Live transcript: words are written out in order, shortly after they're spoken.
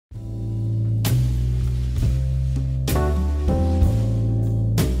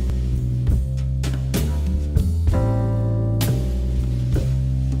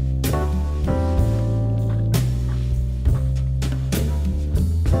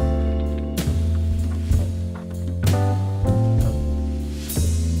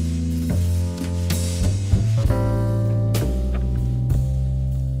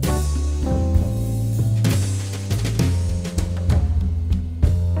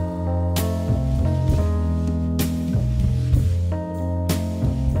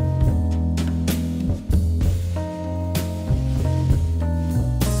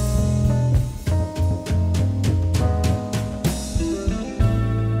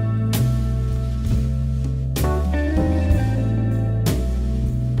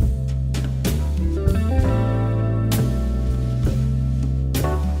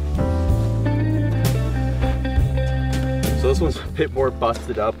bit more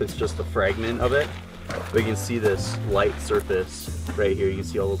busted up. It's just a fragment of it. But you can see this light surface right here. You can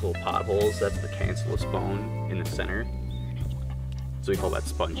see all those little potholes. That's the cancellous bone in the center. So we call that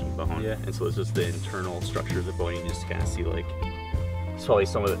spongy bone. Yeah. And so it's just the internal structure of the bone. You just kind of see like, it's probably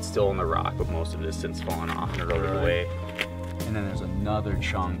some of it's still in the rock, but most of it has since fallen off and eroded away. And then there's another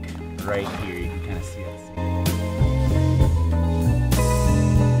chunk right here. You can kind of see it.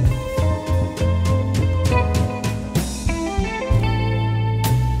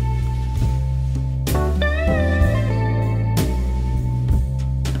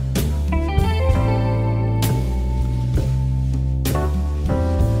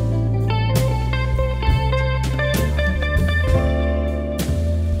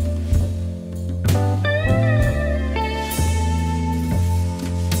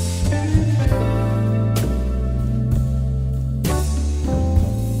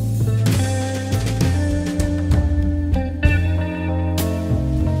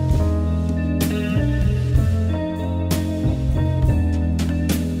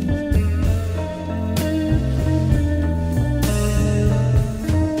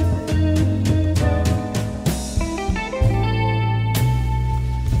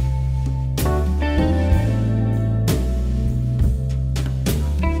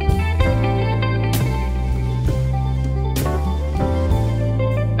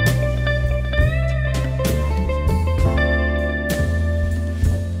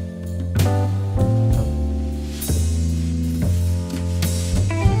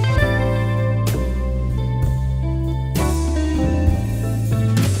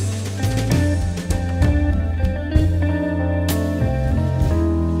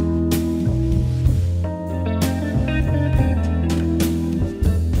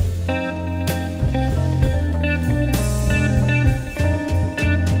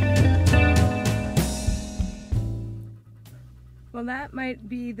 Well, that might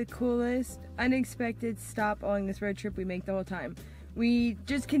be the coolest unexpected stop along this road trip we make the whole time. We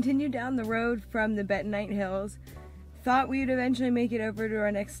just continued down the road from the Bentonite Hills, thought we would eventually make it over to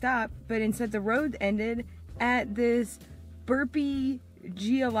our next stop, but instead the road ended at this Burpee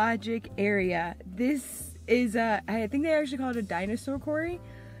geologic area. This is I think they actually call it a dinosaur quarry.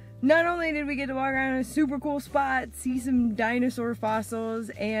 Not only did we get to walk around a super cool spot, see some dinosaur fossils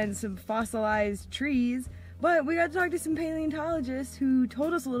and some fossilized trees, but we got to talk to some paleontologists who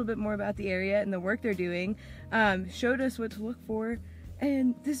told us a little bit more about the area and the work they're doing, showed us what to look for,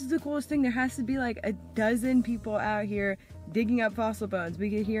 and this is the coolest thing. There has to be like a dozen people out here digging up fossil bones. We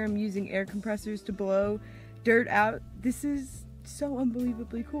could hear them using air compressors to blow dirt out. This is so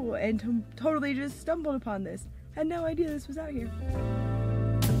unbelievably cool, and totally just stumbled upon this. Had no idea this was out here.